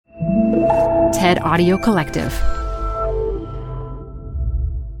TED Audio Collective.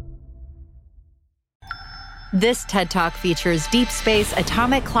 This TED Talk features deep space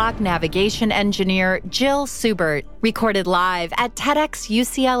atomic clock navigation engineer Jill Seubert, recorded live at TEDx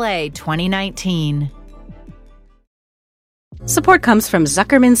UCLA 2019. Support comes from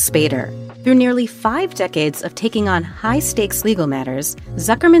Zuckerman Spader. Through nearly 5 decades of taking on high-stakes legal matters,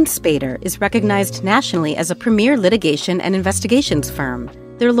 Zuckerman Spader is recognized nationally as a premier litigation and investigations firm.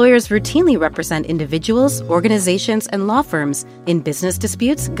 Their lawyers routinely represent individuals, organizations, and law firms in business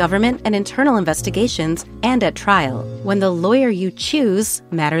disputes, government and internal investigations, and at trial, when the lawyer you choose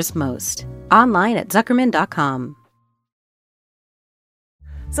matters most. Online at Zuckerman.com.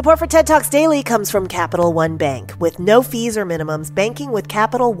 Support for TED Talks Daily comes from Capital One Bank. With no fees or minimums, banking with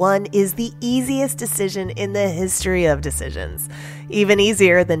Capital One is the easiest decision in the history of decisions. Even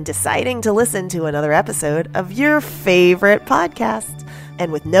easier than deciding to listen to another episode of your favorite podcast.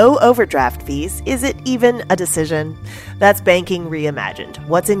 And with no overdraft fees, is it even a decision? That's banking reimagined.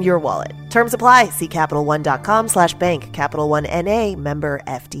 What's in your wallet? Terms apply. See CapitalOne.com/bank. Capital One N.A. member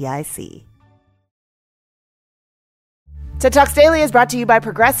FDIC. TED Talks Daily is brought to you by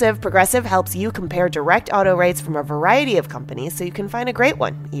Progressive. Progressive helps you compare direct auto rates from a variety of companies so you can find a great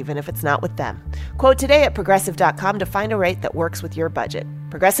one, even if it's not with them. Quote today at Progressive.com to find a rate that works with your budget.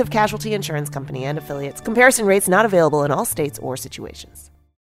 Progressive Casualty Insurance Company and Affiliates. Comparison rates not available in all states or situations.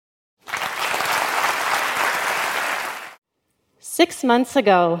 6 months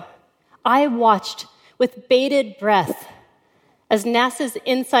ago, I watched with bated breath as NASA's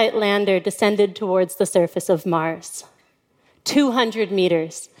InSight lander descended towards the surface of Mars. 200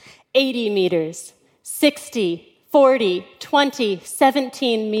 meters, 80 meters, 60, 40, 20,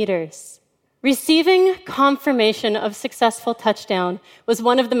 17 meters. Receiving confirmation of successful touchdown was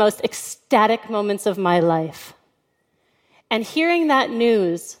one of the most ecstatic moments of my life. And hearing that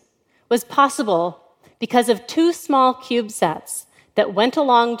news was possible because of 2 small CubeSats that went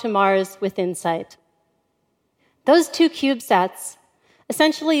along to Mars with InSight. Those 2 CubeSats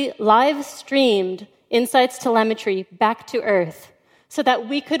essentially live-streamed InSight's telemetry back to Earth so that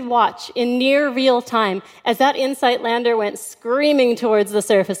we could watch in near real time as that InSight lander went screaming towards the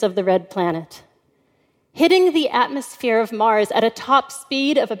surface of the red planet, hitting the atmosphere of Mars at a top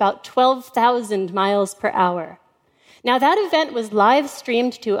speed of about 12,000 miles per hour. Now, that event was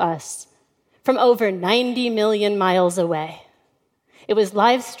live-streamed to us from over 90 million miles away. It was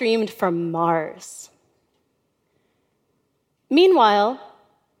live-streamed from Mars. Meanwhile,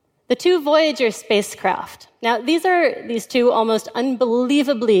 the 2 Voyager spacecraft. Now, these are these 2 almost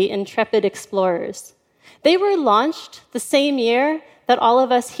unbelievably intrepid explorers. They were launched the same year that all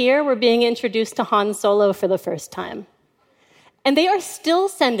of us here were being introduced to Han Solo for the first time. And they are still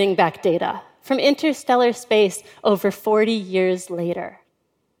sending back data from interstellar space over 40 years later.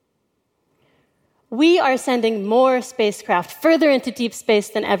 We are sending more spacecraft further into deep space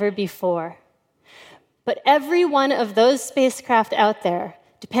than ever before. But every one of those spacecraft out there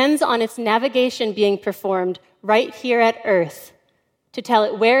depends on its navigation being performed right here at Earth to tell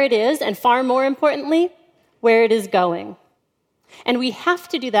it where it is, and far more importantly, where it is going. And we have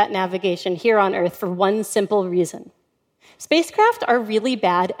to do that navigation here on Earth for one simple reason. Spacecraft are really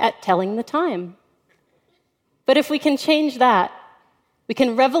bad at telling the time. But if we can change that, we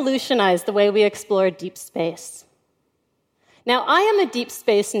can revolutionize the way we explore deep space. Now, I am a deep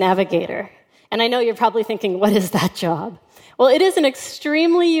space navigator, and I know you're probably thinking, what is that job? Well, it is an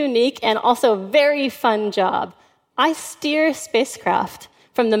extremely unique and also very fun job. I steer spacecraft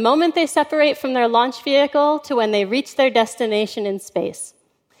from the moment they separate from their launch vehicle to when they reach their destination in space.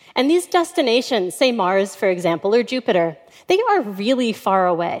 And these destinations, say Mars, for example, or Jupiter, they are really far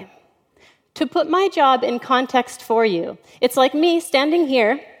away. To put my job in context for you, it's like me standing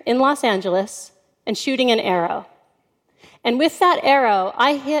here in Los Angeles and shooting an arrow. And with that arrow,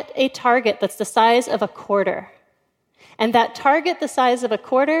 I hit a target that's the size of a quarter. And that target the size of a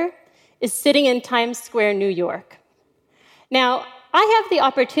quarter is sitting in Times Square, New York. Now, I have the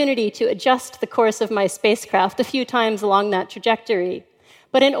opportunity to adjust the course of my spacecraft a few times along that trajectory.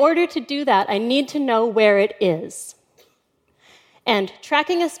 But in order to do that, I need to know where it is. And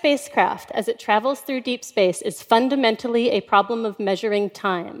tracking a spacecraft as it travels through deep space is fundamentally a problem of measuring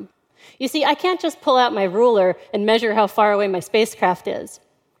time. You see, I can't just pull out my ruler and measure how far away my spacecraft is.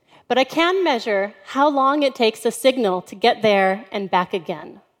 But I can measure how long it takes a signal to get there and back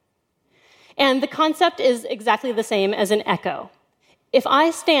again. And the concept is exactly the same as an echo. If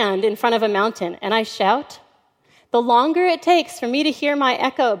I stand in front of a mountain and I shout, the longer it takes for me to hear my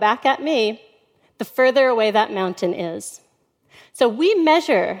echo back at me, the further away that mountain is. So we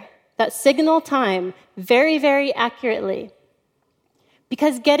measure that signal time very, very accurately,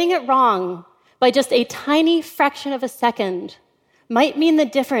 because getting it wrong by just a tiny fraction of a second might mean the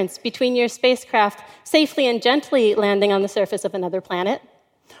difference between your spacecraft safely and gently landing on the surface of another planet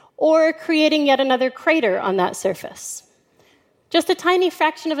or creating yet another crater on that surface. Just a tiny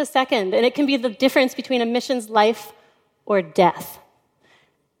fraction of a second, and it can be the difference between a mission's life or death.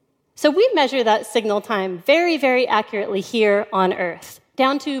 So we measure that signal time very, very accurately here on Earth,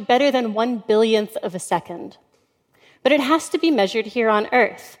 down to better than 1/1,000,000th of a second. But it has to be measured here on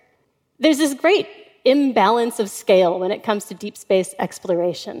Earth. There's this great imbalance of scale when it comes to deep space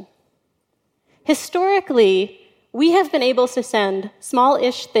exploration. Historically, we have been able to send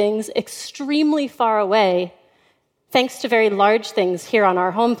small-ish things extremely far away thanks to very large things here on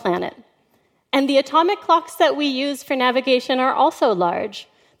our home planet. And the atomic clocks that we use for navigation are also large.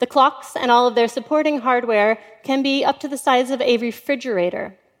 The clocks and all of their supporting hardware can be up to the size of a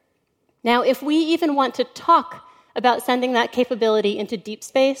refrigerator. Now, if we even want to talk about sending that capability into deep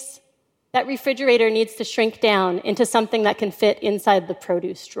space, that refrigerator needs to shrink down into something that can fit inside the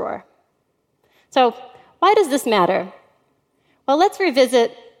produce drawer. So, why does this matter? Well, let's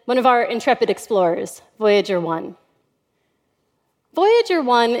revisit one of our intrepid explorers, Voyager 1. Voyager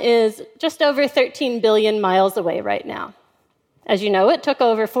 1 is just over 13 billion miles away right now. As you know, it took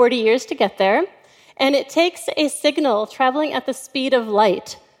over 40 years to get there, and it takes a signal traveling at the speed of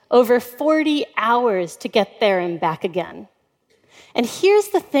light over 40 hours to get there and back again. And here's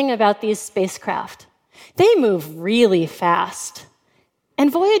the thing about these spacecraft. They move really fast.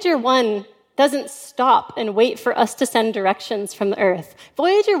 And Voyager 1 doesn't stop and wait for us to send directions from the Earth.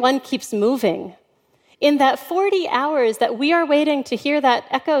 Voyager 1 keeps moving. In that 40 hours that we are waiting to hear that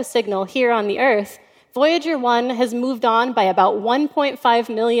echo signal here on the Earth, Voyager 1 has moved on by about 1.5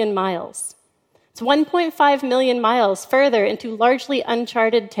 million miles. It's 1.5 million miles further into largely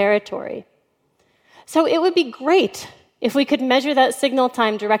uncharted territory. So it would be great if we could measure that signal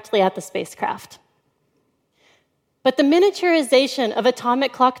time directly at the spacecraft. But the miniaturization of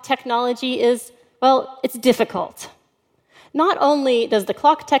atomic clock technology is, well, it's difficult. Not only does the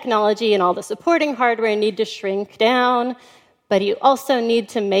clock technology and all the supporting hardware need to shrink down, but you also need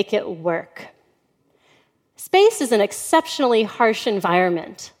to make it work. Space is an exceptionally harsh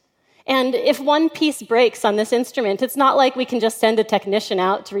environment. And if one piece breaks on this instrument, it's not like we can just send a technician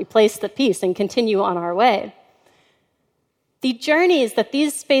out to replace the piece and continue on our way. The journeys that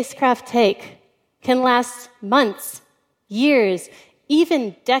these spacecraft take can last months, years,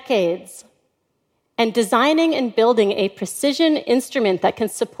 even decades. And designing and building a precision instrument that can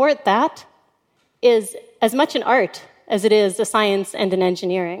support that is as much an art as it is a science and an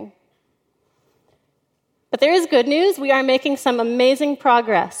engineering. But there is good news. We are making some amazing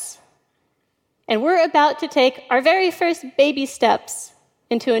progress. And we're about to take our very first baby steps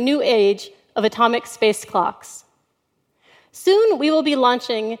into a new age of atomic space clocks. Soon, we will be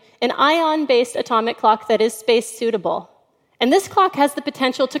launching an ion-based atomic clock that is space-suitable. And this clock has the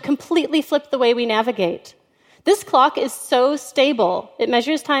potential to completely flip the way we navigate. This clock is so stable, it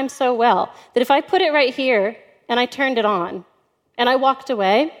measures time so well, that if I put it right here and I turned it on and I walked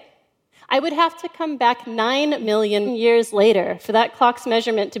away, I would have to come back 9 million years later for that clock's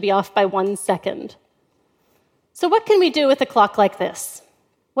measurement to be off by 1 second. So what can we do with a clock like this?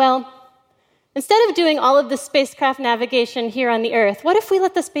 Well, instead of doing all of the spacecraft navigation here on the Earth, what if we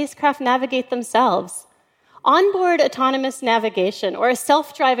let the spacecraft navigate themselves? Onboard autonomous navigation, or a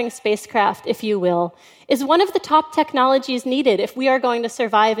self-driving spacecraft, if you will, is one of the top technologies needed if we are going to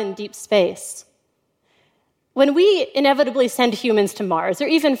survive in deep space. When we inevitably send humans to Mars, or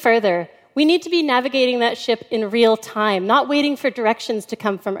even further, we need to be navigating that ship in real time, not waiting for directions to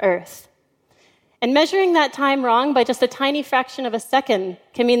come from Earth. And measuring that time wrong by just a tiny fraction of a second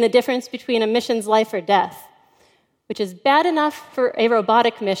can mean the difference between a mission's life or death, which is bad enough for a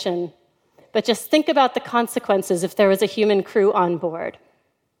robotic mission, but just think about the consequences if there was a human crew on board.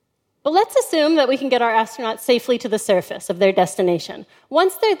 But let's assume that we can get our astronauts safely to the surface of their destination.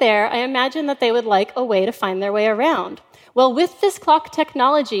 Once they're there, I imagine that they would like a way to find their way around. Well, with this clock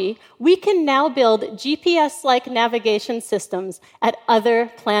technology, we can now build GPS-like navigation systems at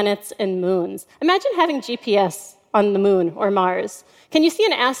other planets and moons. Imagine having GPS on the moon or Mars. Can you see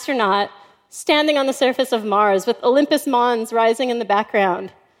an astronaut standing on the surface of Mars with Olympus Mons rising in the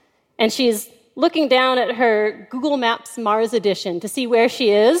background? And she's looking down at her Google Maps Mars edition to see where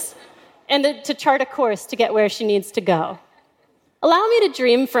she is and to chart a course to get where she needs to go. Allow me to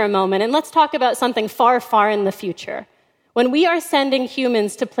dream for a moment, and let's talk about something far, far in the future, when we are sending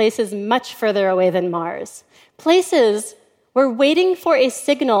humans to places much further away than Mars, places where waiting for a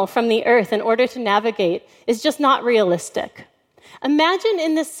signal from the Earth in order to navigate is just not realistic. Imagine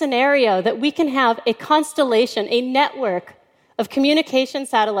in this scenario that we can have a constellation, a network of communication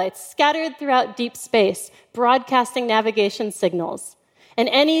satellites scattered throughout deep space, broadcasting navigation signals. And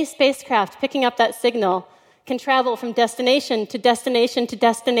any spacecraft picking up that signal can travel from destination to destination to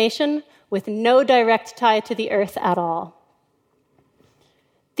destination with no direct tie to the Earth at all.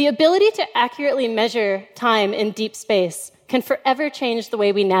 The ability to accurately measure time in deep space can forever change the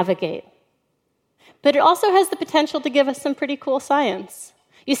way we navigate. But it also has the potential to give us some pretty cool science.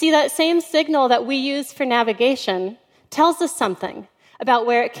 You see, that same signal that we use for navigation tells us something about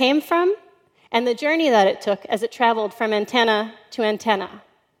where it came from and the journey that it took as it traveled from antenna to antenna.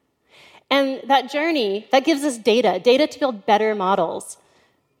 And that journey, that gives us data to build better models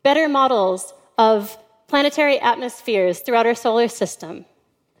of planetary atmospheres throughout our solar system.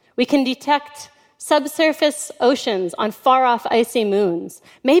 We can detect subsurface oceans on far-off icy moons,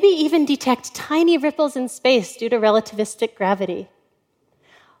 maybe even detect tiny ripples in space due to relativistic gravity.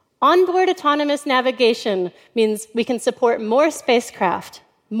 Onboard autonomous navigation means we can support more spacecraft,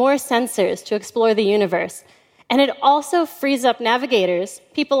 more sensors to explore the universe, and it also frees up navigators,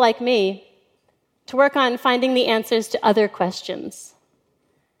 people like me, to work on finding the answers to other questions.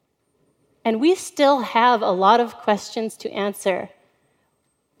 And we still have a lot of questions to answer.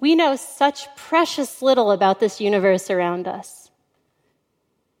 We know such precious little about this universe around us.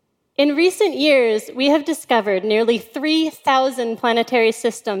 In recent years, we have discovered nearly 3,000 planetary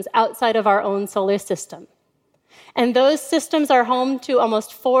systems outside of our own solar system. And those systems are home to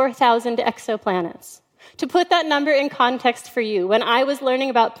almost 4,000 exoplanets. To put that number in context for you, when I was learning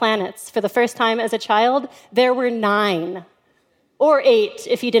about planets for the first time as a child, there were 9. Or 8,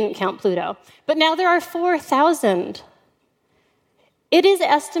 if you didn't count Pluto. But now there are 4,000. It is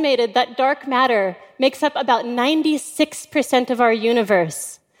estimated that dark matter makes up about 96% of our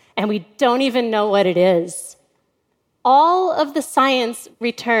universe, and we don't even know what it is. All of the science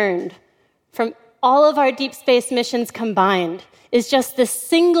returned from all of our deep space missions combined is just this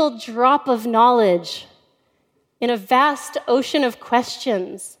single drop of knowledge in a vast ocean of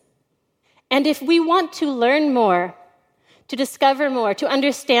questions. And if we want to learn more, to discover more, to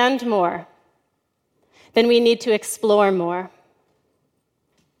understand more, then we need to explore more.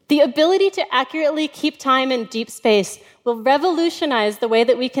 The ability to accurately keep time in deep space will revolutionize the way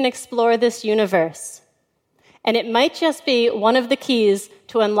that we can explore this universe. And it might just be one of the keys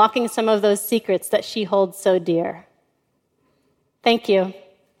to unlocking some of those secrets that she holds so dear. Thank you.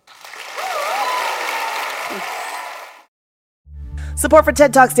 Support for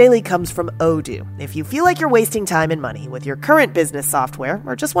TED Talks Daily comes from Odoo. If you feel like you're wasting time and money with your current business software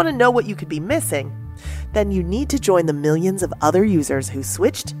or just want to know what you could be missing, then you need to join the millions of other users who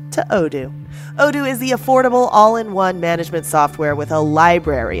switched to Odoo. Odoo is the affordable all-in-one management software with a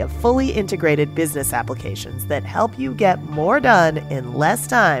library of fully integrated business applications that help you get more done in less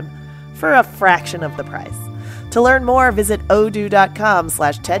time for a fraction of the price. To learn more, visit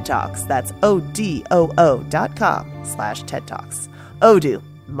odoo.com/TED Talks. That's odoo.com/TED Talks. Odoo,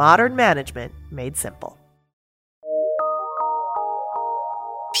 modern management made simple.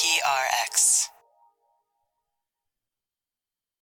 PRX.